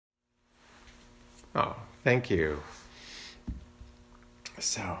Oh, thank you.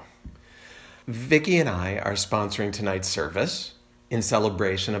 So, Vicky and I are sponsoring tonight's service in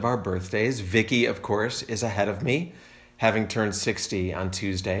celebration of our birthdays. Vicky, of course, is ahead of me, having turned 60 on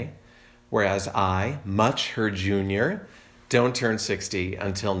Tuesday, whereas I, much her junior, don't turn 60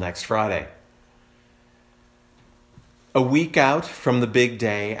 until next Friday. A week out from the big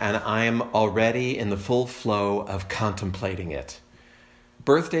day, and I am already in the full flow of contemplating it.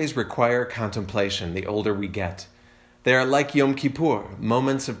 Birthdays require contemplation the older we get. They are like Yom Kippur,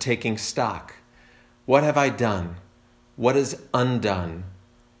 moments of taking stock. What have I done? What is undone?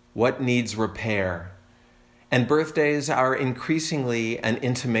 What needs repair? And birthdays are increasingly an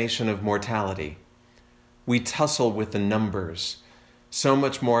intimation of mortality. We tussle with the numbers. So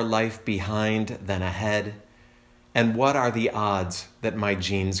much more life behind than ahead. And what are the odds that my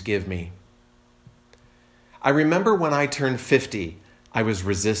genes give me? I remember when I turned 50, I was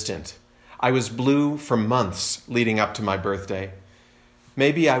resistant. I was blue for months leading up to my birthday.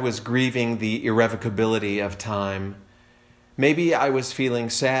 Maybe I was grieving the irrevocability of time. Maybe I was feeling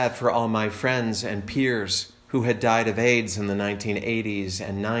sad for all my friends and peers who had died of AIDS in the 1980s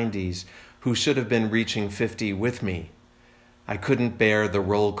and 90s, who should have been reaching 50 with me. I couldn't bear the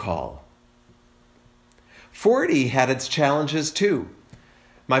roll call. 40 had its challenges too.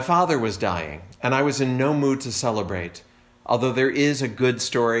 My father was dying, and I was in no mood to celebrate, although there is a good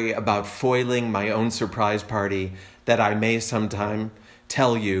story about foiling my own surprise party that I may sometime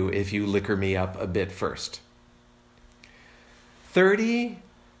tell you if you liquor me up a bit first. 30,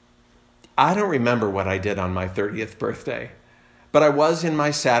 I don't remember what I did on my 30th birthday, but I was in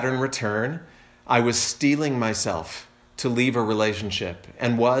my Saturn return. I was steeling myself to leave a relationship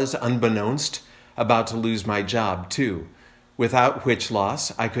and was, unbeknownst, about to lose my job too, without which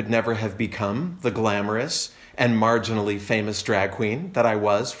loss I could never have become the glamorous and marginally famous drag queen that I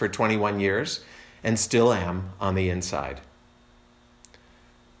was for 21 years and still am on the inside.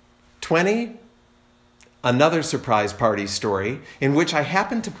 20, another surprise party story in which I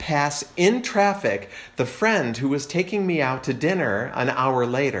happened to pass in traffic the friend who was taking me out to dinner an hour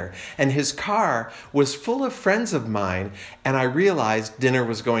later, and his car was full of friends of mine, and I realized dinner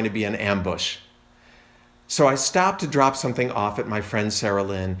was going to be an ambush. So I stopped to drop something off at my friend Sarah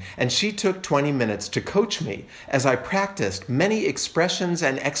Lynn, and she took 20 minutes to coach me as I practiced many expressions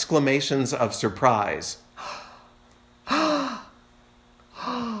and exclamations of surprise.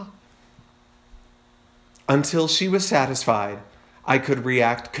 Until she was satisfied, I could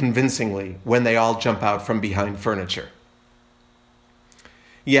react convincingly when they all jump out from behind furniture.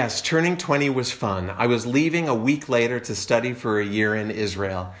 Yes, turning 20 was fun. I was leaving a week later to study for a year in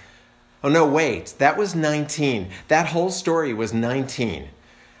Israel. Oh, no, wait, that was 19. That whole story was 19.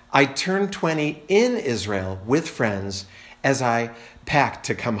 I turned 20 in Israel with friends as I packed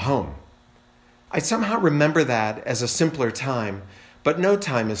to come home. I somehow remember that as a simpler time, but no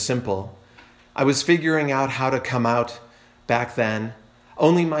time is simple. I was figuring out how to come out back then.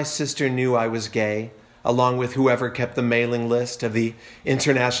 Only my sister knew I was gay, along with whoever kept the mailing list of the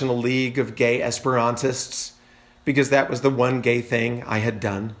International League of Gay Esperantists, because that was the one gay thing I had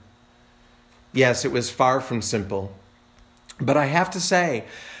done. Yes, it was far from simple. But I have to say,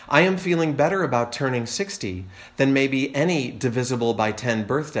 I am feeling better about turning 60 than maybe any divisible by 10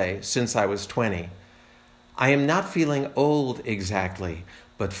 birthday since I was 20. I am not feeling old exactly,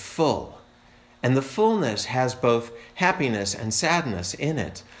 but full. And the fullness has both happiness and sadness in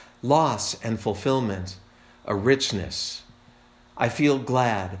it, loss and fulfillment, a richness. I feel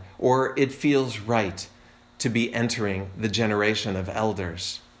glad, or it feels right, to be entering the generation of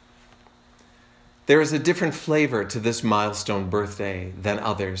elders. There is a different flavor to this milestone birthday than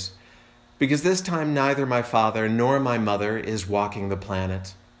others, because this time neither my father nor my mother is walking the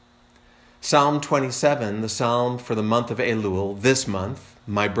planet. Psalm 27, the psalm for the month of Elul, this month,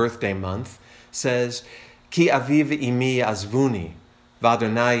 my birthday month, says, Ki aviv imi azvuni,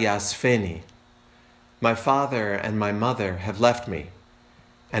 v'Adonai yasfeni. My father and my mother have left me,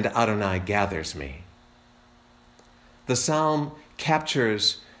 and Adonai gathers me. The psalm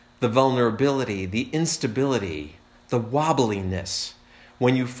captures the vulnerability, the instability, the wobbliness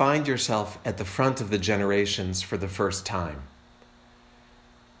when you find yourself at the front of the generations for the first time.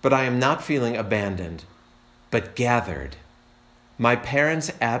 But I am not feeling abandoned, but gathered. My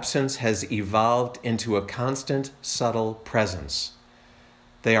parents' absence has evolved into a constant, subtle presence.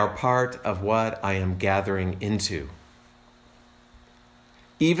 They are part of what I am gathering into.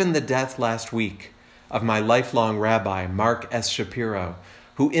 Even the death last week of my lifelong rabbi, Mark S. Shapiro,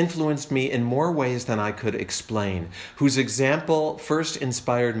 who influenced me in more ways than I could explain, whose example first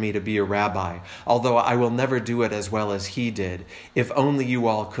inspired me to be a rabbi, although I will never do it as well as he did, if only you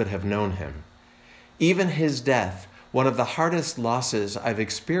all could have known him. Even his death, one of the hardest losses I've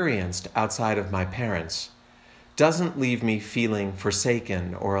experienced outside of my parents, doesn't leave me feeling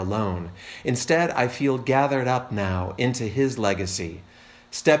forsaken or alone. Instead, I feel gathered up now into his legacy,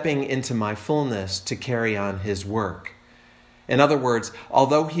 stepping into my fullness to carry on his work. In other words,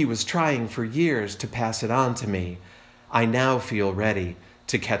 although he was trying for years to pass it on to me, I now feel ready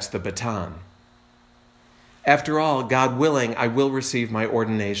to catch the baton. After all, God willing, I will receive my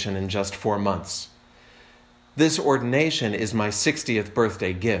ordination in just 4 months. This ordination is my 60th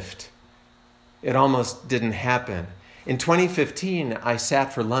birthday gift. It almost didn't happen. In 2015, I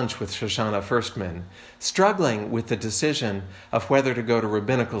sat for lunch with Shoshana Firstman, struggling with the decision of whether to go to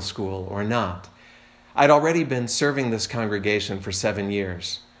rabbinical school or not. I'd already been serving this congregation for 7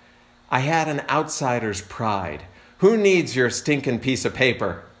 years. I had an outsider's pride. Who needs your stinking piece of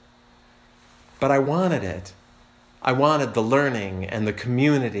paper? But I wanted it. I wanted the learning and the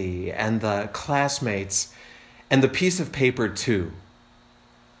community and the classmates and the piece of paper too.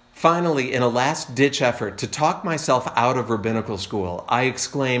 Finally, in a last-ditch effort to talk myself out of rabbinical school, I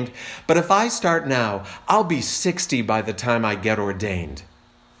exclaimed, "But if I start now, I'll be 60 by the time I get ordained."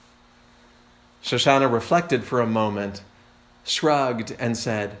 Shoshana reflected for a moment, shrugged, and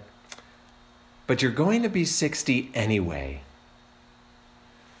said, "But you're going to be 60 anyway."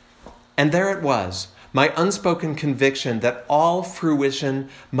 And there it was, my unspoken conviction that all fruition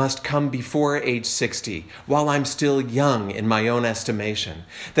must come before age 60, while I'm still young in my own estimation.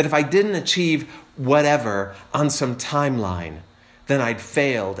 That if I didn't achieve whatever on some timeline, then I'd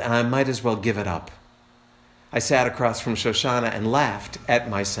failed and I might as well give it up. I sat across from Shoshana and laughed at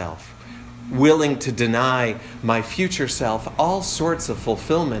myself, willing to deny my future self all sorts of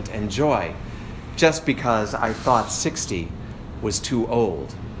fulfillment and joy, just because I thought 60 was too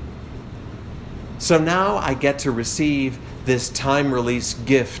old. So now I get to receive this time-release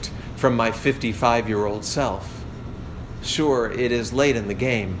gift from my 55-year-old self. Sure, it is late in the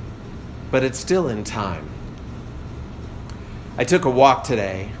game, but it's still in time. I took a walk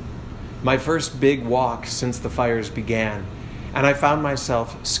today, my first big walk since the fires began, and I found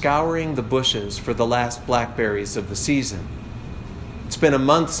myself scouring the bushes for the last blackberries of the season. It's been a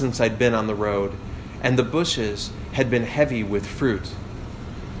month since I'd been on the road, and the bushes had been heavy with fruit.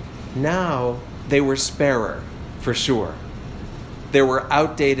 Now, they were sparer, for sure. There were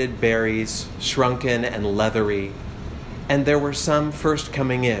outdated berries, shrunken and leathery, and there were some first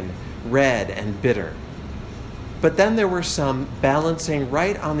coming in, red and bitter. But then there were some balancing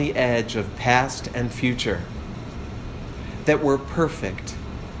right on the edge of past and future that were perfect,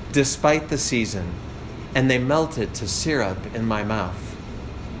 despite the season, and they melted to syrup in my mouth.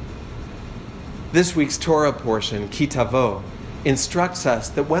 This week's Torah portion, Ki Tavo, instructs us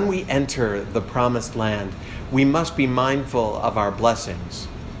that when we enter the promised land, we must be mindful of our blessings.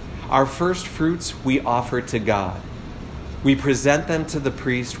 Our first fruits we offer to God. We present them to the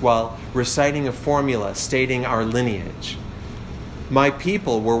priest while reciting a formula stating our lineage. My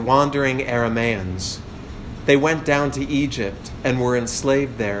people were wandering Arameans. They went down to Egypt and were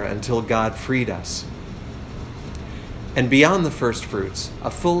enslaved there until God freed us. And beyond the first fruits,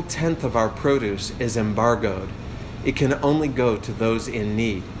 a full 1/10 of our produce is embargoed. It can only go to those in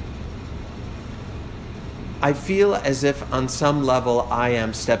need. I feel as if on some level I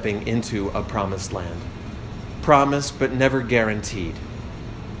am stepping into a promised land. Promised but never guaranteed.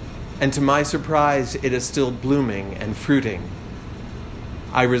 And to my surprise, it is still blooming and fruiting.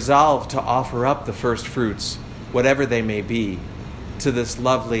 I resolve to offer up the first fruits, whatever they may be, to this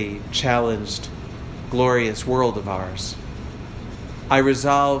lovely, challenged, glorious world of ours. I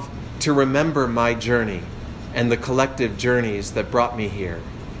resolve to remember my journey and the collective journeys that brought me here.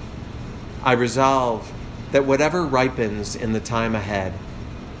 I resolve that whatever ripens in the time ahead,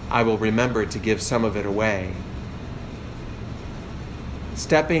 I will remember to give some of it away.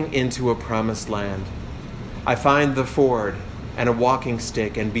 Stepping into a promised land, I find the ford and a walking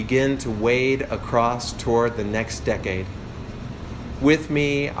stick and begin to wade across toward the next decade. With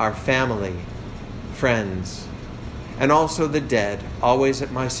me are family, friends, and also the dead, always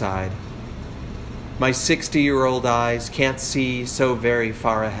at my side. My 60-year-old eyes can't see so very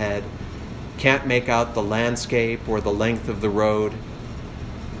far ahead, can't make out the landscape or the length of the road.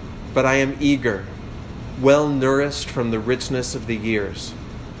 But I am eager, well-nourished from the richness of the years,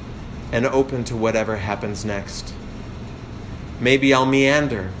 and open to whatever happens next. Maybe I'll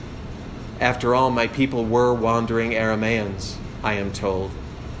meander. After all, my people were wandering Arameans, I am told.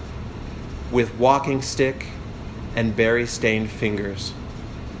 With walking stick and berry-stained fingers,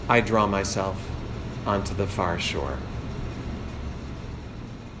 I draw myself onto the far shore.